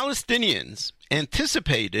 Palestinians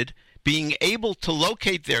anticipated being able to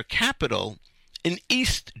locate their capital in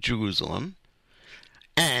East Jerusalem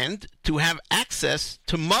and to have access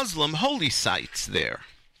to Muslim holy sites there.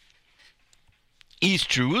 East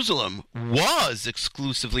Jerusalem was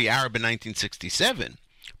exclusively Arab in 1967,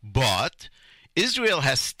 but Israel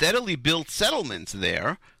has steadily built settlements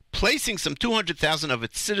there, placing some 200,000 of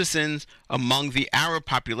its citizens among the Arab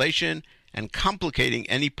population and complicating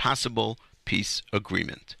any possible peace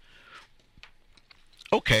agreement.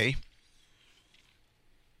 Okay.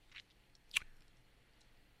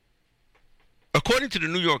 According to the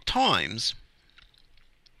New York Times,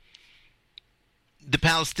 the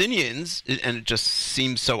Palestinians, and it just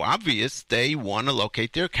seems so obvious, they want to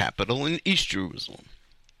locate their capital in East Jerusalem.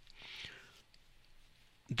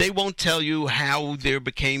 They won't tell you how there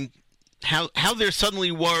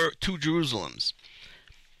suddenly were two Jerusalems.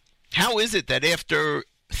 How is it that after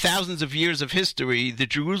thousands of years of history, the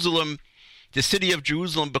city of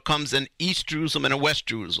Jerusalem becomes an East Jerusalem and a West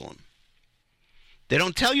Jerusalem? They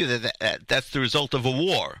don't tell you that that's the result of a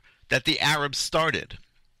war that the Arabs started.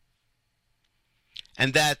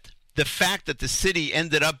 And that the fact that the city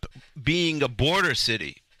ended up being a border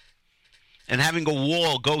city and having a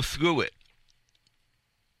wall go through it,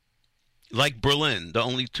 like Berlin, the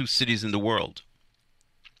only two cities in the world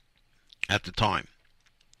at the time.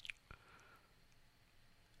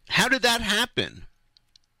 How did that happen?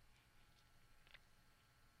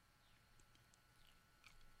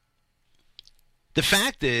 The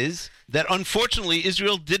fact is that unfortunately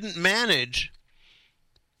Israel didn't manage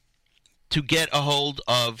to get a hold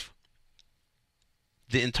of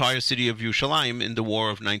the entire city of Yerushalayim in the War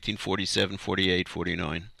of 1947, 48,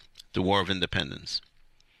 49, the War of Independence.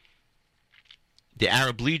 The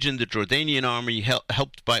Arab Legion, the Jordanian army,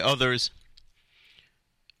 helped by others,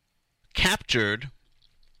 captured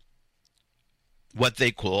what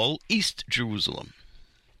they call East Jerusalem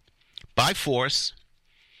by force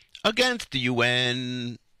against the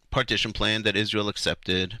UN partition plan that Israel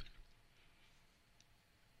accepted.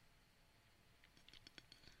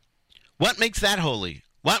 What makes that holy?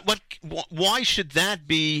 Why should that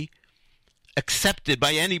be accepted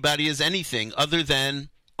by anybody as anything other than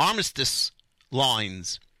armistice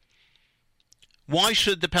lines? Why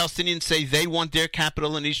should the Palestinians say they want their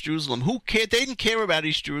capital in East Jerusalem? Who cared? They didn't care about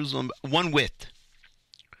East Jerusalem one whit.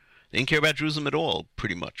 They didn't care about Jerusalem at all,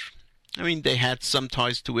 pretty much. I mean, they had some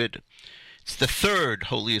ties to it. It's the third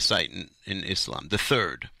holiest site in Islam, the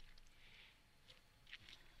third.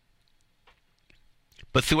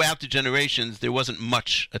 But throughout the generations, there wasn't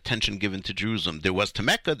much attention given to Jerusalem. There was to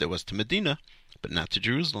Mecca, there was to Medina, but not to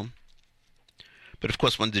Jerusalem. But of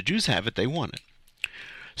course, when the Jews have it, they want it.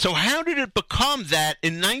 So how did it become that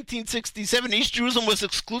in 1967 East Jerusalem was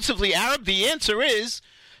exclusively Arab? The answer is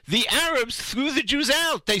the Arabs threw the Jews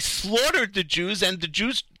out. They slaughtered the Jews, and the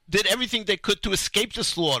Jews did everything they could to escape the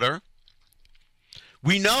slaughter.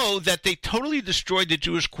 We know that they totally destroyed the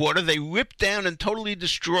Jewish quarter. They ripped down and totally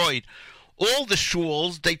destroyed all the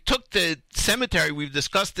shuls. They took the cemetery, we've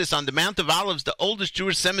discussed this, on the Mount of Olives, the oldest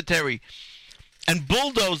Jewish cemetery, and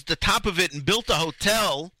bulldozed the top of it and built a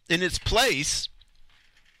hotel in its place.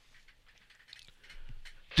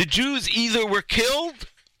 The Jews either were killed,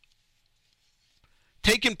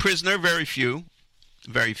 taken prisoner, very few,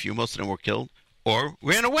 most of them were killed, or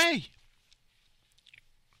ran away.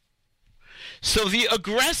 So the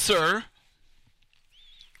aggressor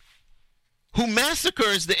who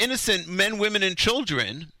massacres the innocent men, women, and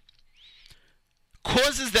children,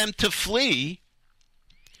 causes them to flee,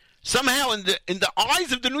 somehow in the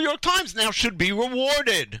eyes of the New York Times now should be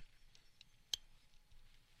rewarded.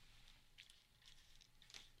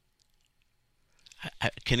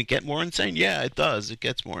 Can it get more insane? Yeah, it does. It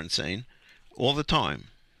gets more insane all the time.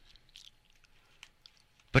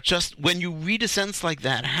 But just when you read a sentence like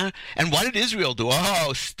that, and what did Israel do?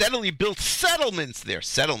 Oh, steadily built settlements there.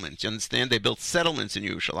 Settlements, you understand? They built settlements in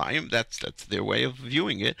Yerushalayim. That's their way of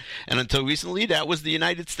viewing it. And until recently, that was the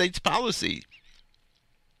United States policy.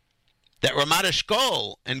 That Ramat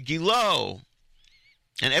Eshkol and Gilo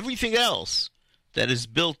and everything else that is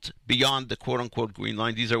built beyond the quote-unquote Green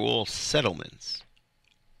Line, these are all settlements.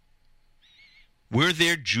 Were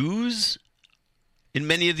there Jews in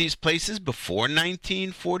many of these places before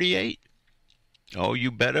 1948? Oh,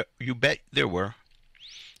 you bet there were.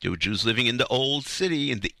 There were Jews living in the old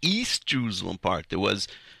city, in the East Jerusalem part. There was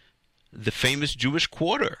the famous Jewish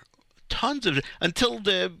quarter. Tons of, until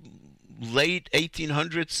the late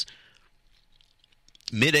 1800s,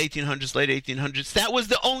 mid-1800s, late 1800s, that was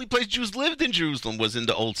the only place Jews lived in Jerusalem, was in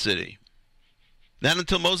the old city. Not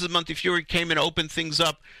until Moses Montefiore came and opened things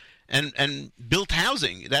up and built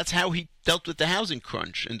housing. That's how he dealt with the housing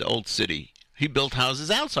crunch in the old city. He built houses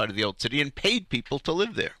outside of the old city and paid people to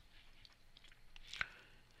live there.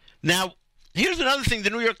 Now, here's another thing the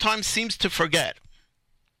New York Times seems to forget.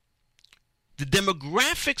 The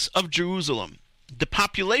demographics of Jerusalem, the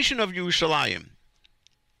population of Yerushalayim,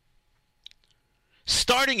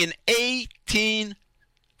 starting in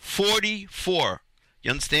 1844.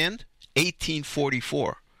 You understand?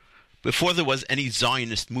 1844. Before there was any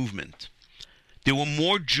Zionist movement. There were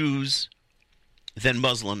more Jews than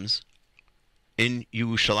Muslims in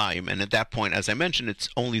Yerushalayim. And at that point, as I mentioned, it's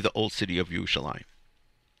only the old city of Yerushalayim.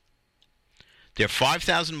 There are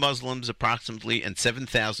 5,000 Muslims approximately and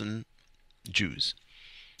 7,000 Jews.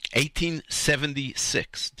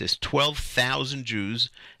 1876, there's 12,000 Jews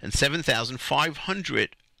and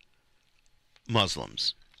 7,500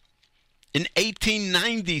 Muslims. In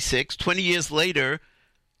 1896, 20 years later,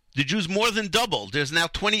 the Jews more than doubled. There's now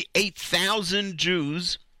 28,000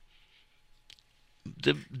 Jews.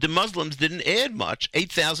 The Muslims didn't add much,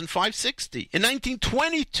 8,560. In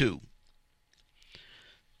 1922,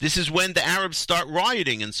 this is when the Arabs start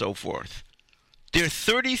rioting and so forth. There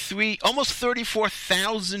are almost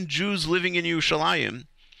 34,000 Jews living in Yerushalayim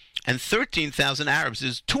and 13,000 Arabs.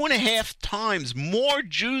 There's 2.5 times more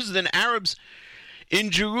Jews than Arabs in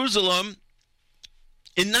Jerusalem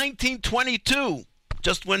in 1922,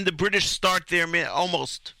 just when the British start their,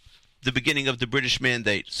 almost the beginning of the British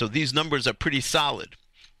Mandate. So these numbers are pretty solid.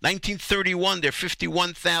 1931, there are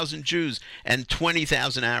 51,000 Jews and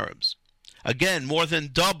 20,000 Arabs. Again, more than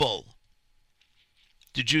double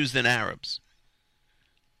the Jews than Arabs.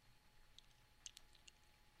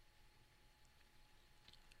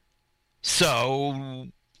 So,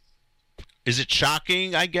 is it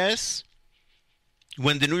shocking, I guess,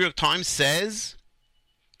 when the New York Times says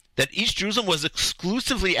that East Jerusalem was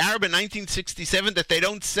exclusively Arab in 1967, that they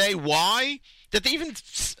don't say why? That they even...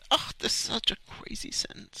 this is such a crazy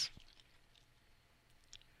sentence.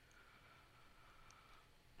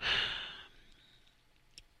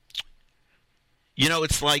 You know,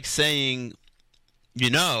 it's like saying,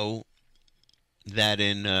 that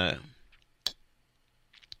in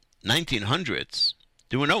 1900s,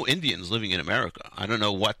 there were no Indians living in America. I don't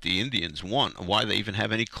know what the Indians want, or why they even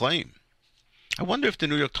have any claim. I wonder if the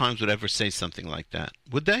New York Times would ever say something like that.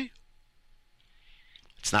 Would they?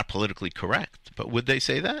 It's not politically correct, but would they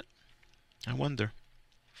say that? I wonder.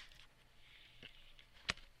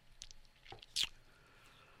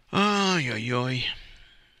 Oy, oy, oy.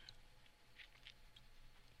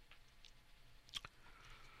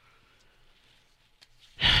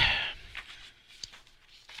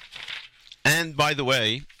 And by the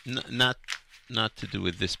way, not to do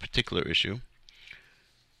with this particular issue,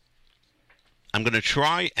 I'm going to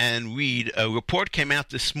try and read a report came out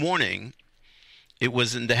this morning. It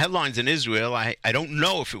was in the headlines in Israel. I don't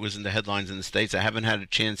know if it was in the headlines in the States. I haven't had a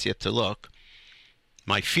chance yet to look.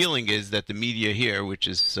 My feeling is that the media here, which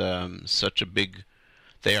is they are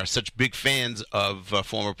such big fans of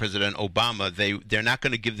former President Obama, they're not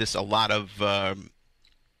going to give this a lot of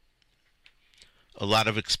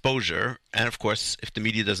exposure. And of course, if the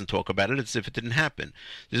media doesn't talk about it, it's as if it didn't happen.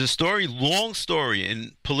 There's a story, long story,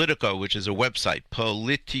 in Politico, which is a website,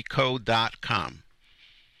 politico.com.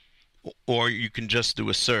 Or you can just do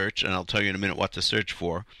a search, and I'll tell you in a minute what to search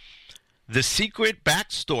for. The secret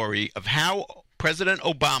backstory of how President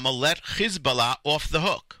Obama let Hezbollah off the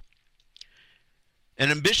hook.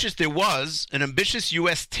 There was an ambitious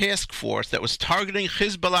U.S. task force that was targeting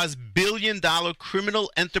Hezbollah's billion-dollar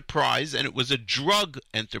criminal enterprise, and it was a drug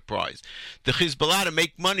enterprise. The Hezbollah, to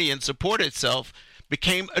make money and support itself,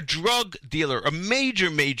 became a drug dealer, a major,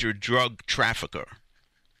 major drug trafficker.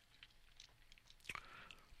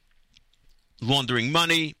 Laundering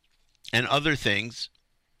money and other things.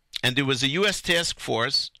 And there was a U.S. task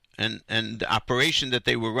force, and the operation that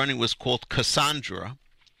they were running was called Cassandra.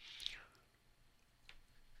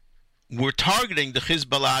 We're targeting the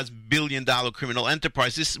Hezbollah's billion-dollar criminal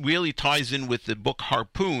enterprise. This really ties in with the book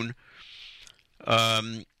Harpoon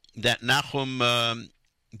that Nachum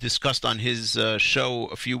discussed on his show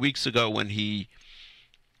a few weeks ago when he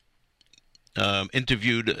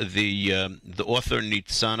interviewed the author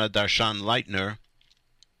Nitzana Darshan Leitner.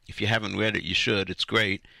 If you haven't read it, you should. It's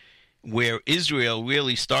great. Where Israel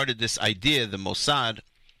really started this idea, the Mossad,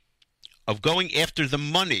 of going after the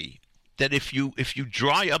money. That if you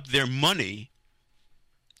dry up their money,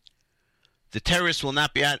 the terrorists will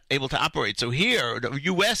not be able to operate. So here, the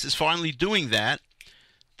U.S. is finally doing that.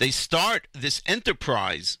 They start this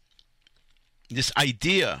enterprise, this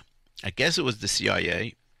idea. I guess it was the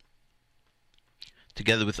CIA,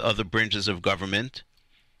 together with other branches of government,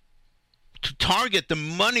 to target the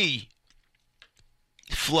money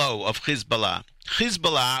flow of Hezbollah.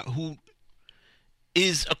 Hezbollah, who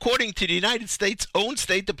is, according to the United States' own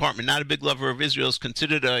State Department, not a big lover of Israel, is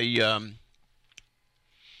considered a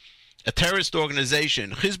terrorist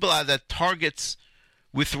organization. Hezbollah that targets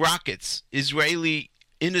with rockets Israeli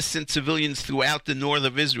innocent civilians throughout the north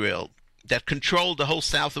of Israel, that controlled the whole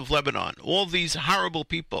south of Lebanon. All these horrible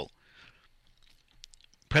people.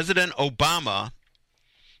 President Obama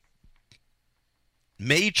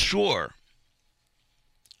made sure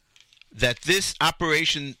that this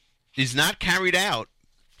operation is not carried out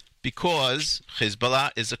because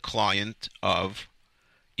Hezbollah is a client of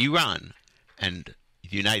Iran. And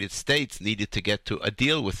the United States needed to get to a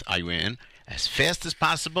deal with Iran as fast as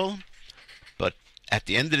possible. But at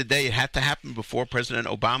the end of the day, it had to happen before President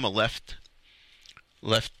Obama left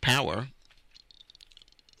power,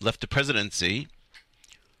 left the presidency.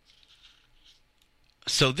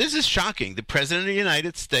 So this is shocking. The President of the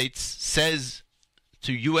United States says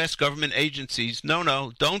to U.S. government agencies,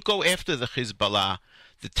 no, don't go after the Hezbollah,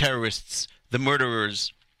 the terrorists, the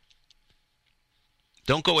murderers.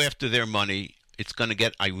 Don't go after their money. It's going to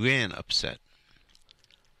get Iran upset.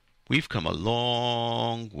 We've come a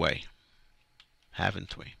long way,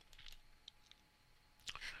 haven't we?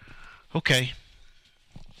 Okay.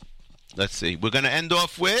 Let's see. We're going to end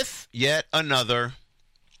off with yet another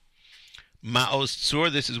Ma'oz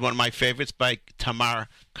Tzur. This is one of my favorites by Tamar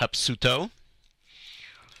Capsuto.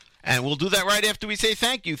 And we'll do that right after we say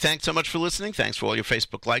thank you. Thanks so much for listening. Thanks for all your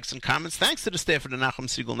Facebook likes and comments. Thanks to the staff of the Nachum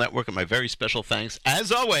Segal Network, and my very special thanks,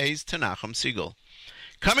 as always, to Nachum Segal.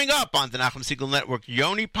 Coming up on the Nachum Segal Network,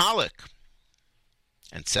 Yoni Pollack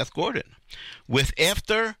and Seth Gordon with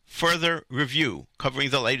After Further Review,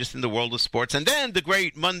 covering the latest in the world of sports, and then the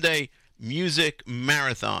great Monday Music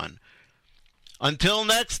Marathon. Until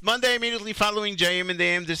next Monday, immediately following JM in the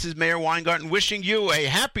AM, this is Mayor Weingarten wishing you a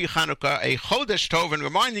happy Hanukkah, a Chodesh Tov, and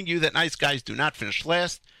reminding you that nice guys do not finish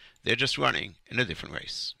last. They're just running in a different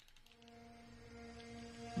race.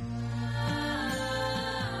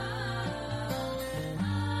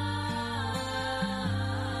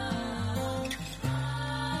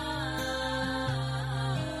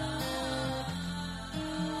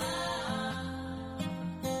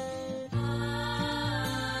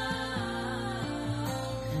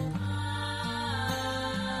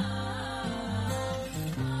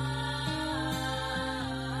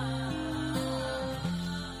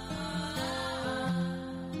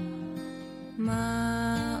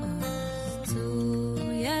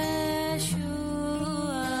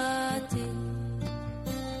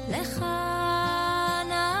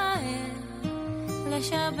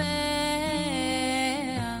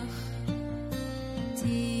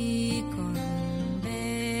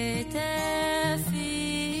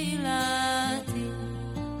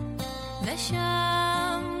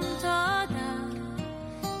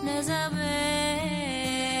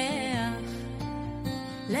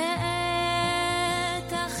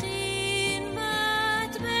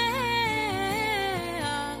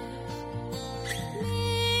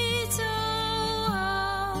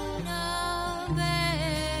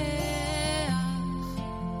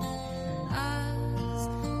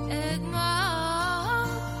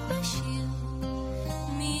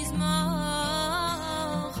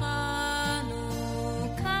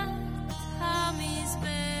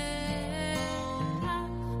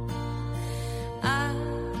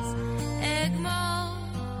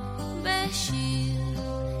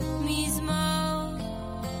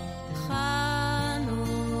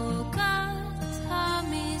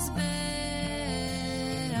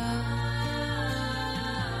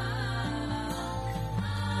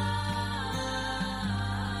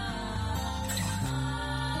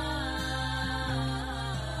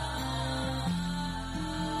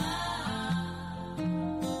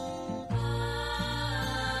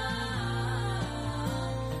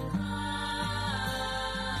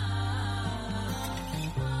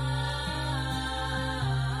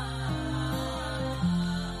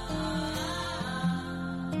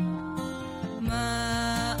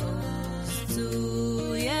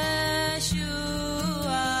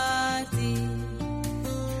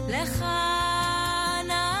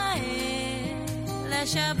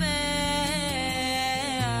 Shabbat.